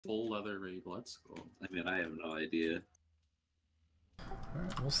Full leather raid, let's go. I mean, I have no idea.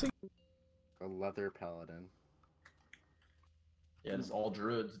 Alright, we'll see. A leather paladin. Yeah, just all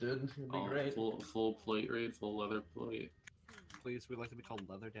druids, dude. It'd be great. Full plate raid, full leather plate. Please, we'd like to be called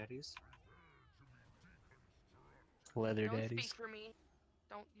leather daddies. Leather Don't daddies. speak for me.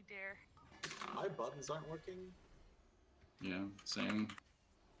 Don't you dare. My buttons aren't working. Yeah, same.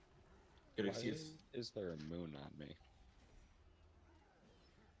 Good Why excuse. is there a moon on me?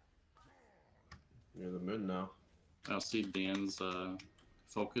 You're the moon now. I'll see Dan's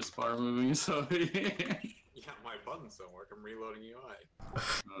focus bar moving, so Yeah, my buttons don't work. I'm reloading UI.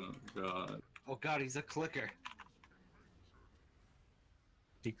 oh god. Oh god, he's a clicker.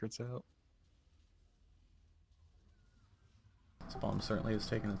 Secrets out. This bomb certainly has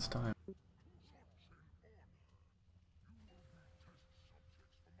taken its time.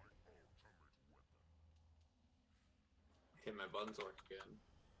 Hey, my buttons work again.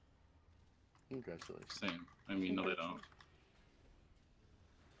 Congratulations. Same. I mean, no, they don't.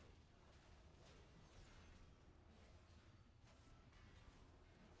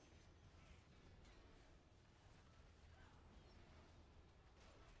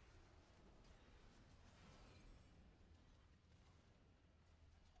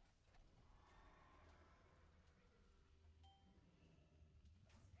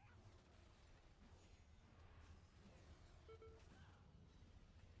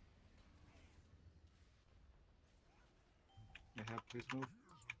 Ahab, please move.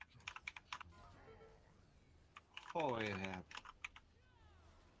 Oh, Ahab.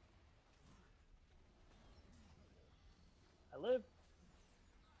 I live.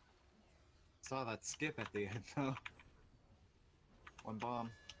 Saw that skip at the end, though. One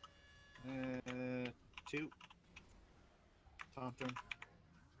bomb. Two. Taunting.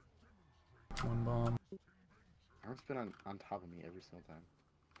 One bomb. Arm's been on top of me every single time.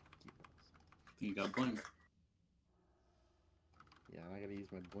 Keep those. You got blink. Yeah, and I gotta use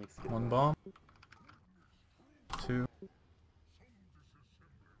my blink skill. One bomb. Two.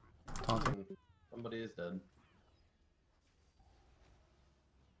 Taunting. Somebody is dead.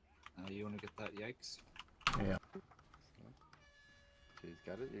 You want to get that yikes? Yeah. She's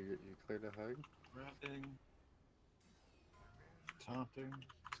got it. You're clear to hug. Grabbing. Taunting.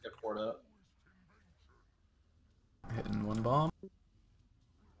 Just get poured up. Hitting one bomb.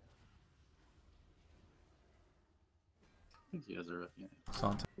 I think you guys are yeah.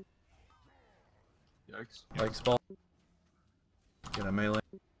 Taunting. Yikes. Likes ball. Get a melee.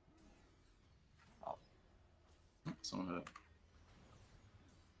 Someone hit.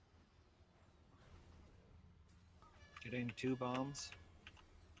 Getting two bombs.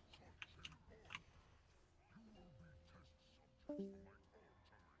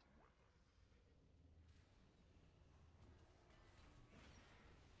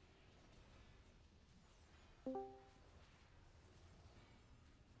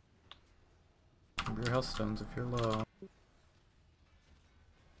 Grab your health stones if you're low.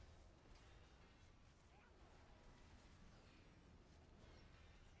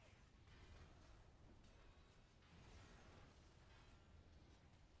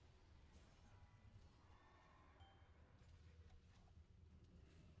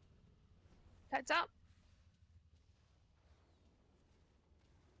 Heads up.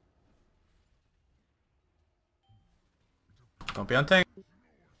 Don't be on tank.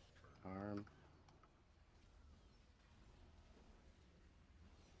 Arm.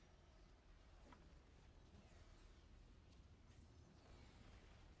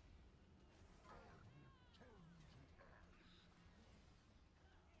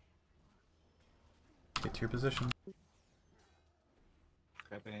 Get to your position.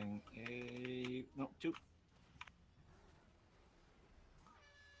 Grabbing a... no, two.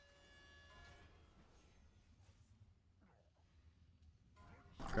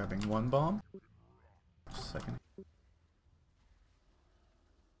 Grabbing one bomb. Second.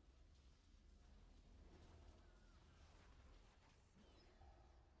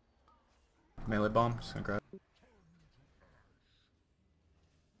 Melee bomb. Just gonna grab.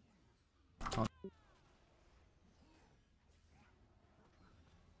 Taunt.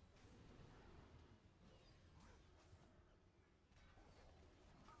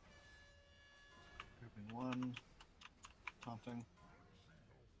 Grabbing one. Taunting.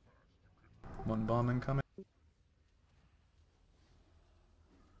 One bomb incoming.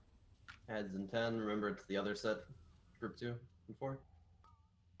 Heads in 10. Remember, it's the other set. Group 2 and 4.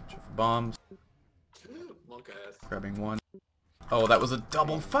 Check for bombs. Monk ass. Grabbing one. Oh, that was a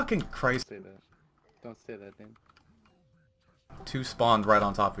double fucking Christ. Say that. Don't say that name. Two spawned right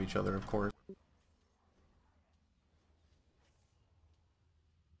on top of each other, of course.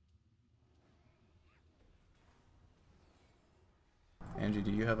 Angie,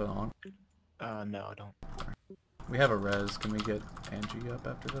 do you have an on? No, I don't. We have a res. Can we get Angie up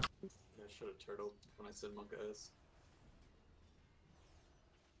after this? Yeah, I should have turtled when I said Monka S.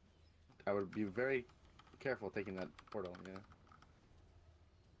 I would be very careful taking that portal, yeah.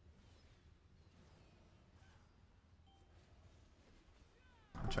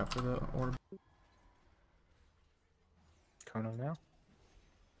 Watch out for the orb. Kono now?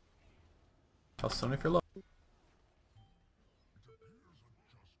 Tell Stone if you're low.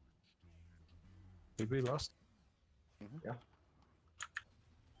 Did we lost? Yeah.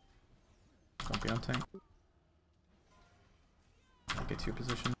 Don't be on tank. Get to your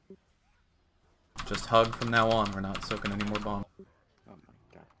position. Just hug from now on. We're not soaking any more bomb. Oh my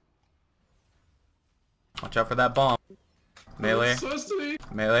god. Watch out for that bomb. Melee.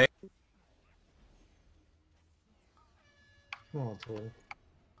 Melee. Dude,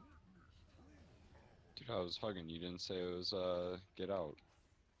 I was hugging. You didn't say it was, get out.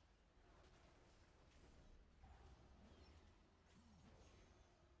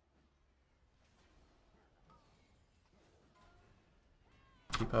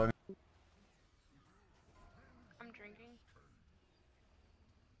 Keep hugging. I'm drinking.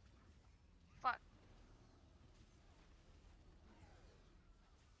 Fuck.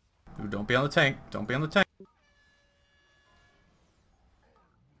 Ooh, don't be on the tank. Don't be on the tank.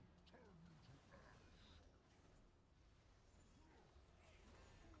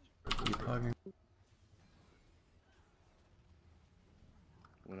 Keep hugging.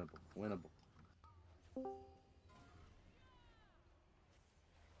 Winnable. Winnable.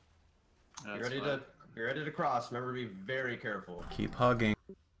 Be ready to cross. Remember to be very careful. Keep hugging.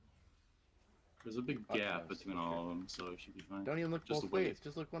 There's a big gap between all of them, so it should be fine. Don't even look Just both wait. ways.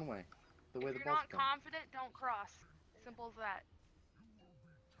 Just look one way. The way If the you're ball's not come. confident, don't cross. Simple as that.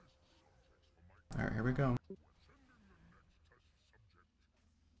 Alright, here we go.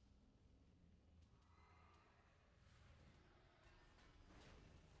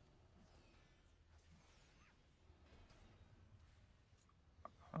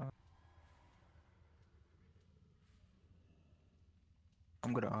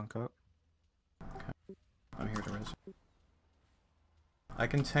 I'm gonna uncut. I'm here to res. I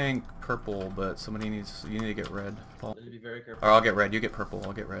can tank purple, but somebody needs. You need to get red, Paul. Need to be very careful. Or I'll get red. You get purple.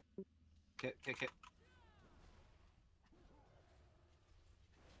 I'll get red. Okay.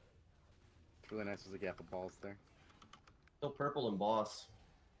 It's really nice there's a gap of balls there. Still purple and boss.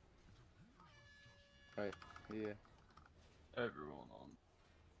 Right. Yeah. Everyone on.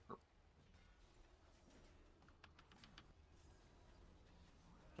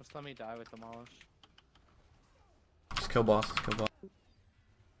 Just let me die with Demolish. Just kill boss. Kill boss.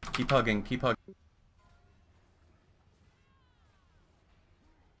 Keep hugging. Keep hugging.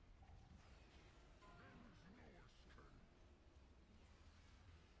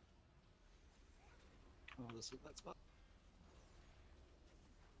 Oh, this is that spot.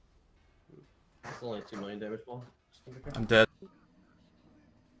 It's only 2 million damage ball. I'm dead.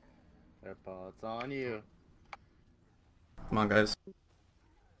 There, Paul. It's on you. Come on, guys.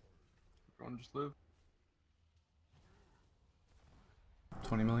 Everyone just live.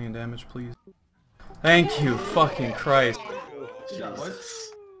 20 million damage, please. Thank you, fucking Christ. Good job,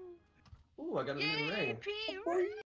 boys. Ooh, I got a new Yay, ring. P!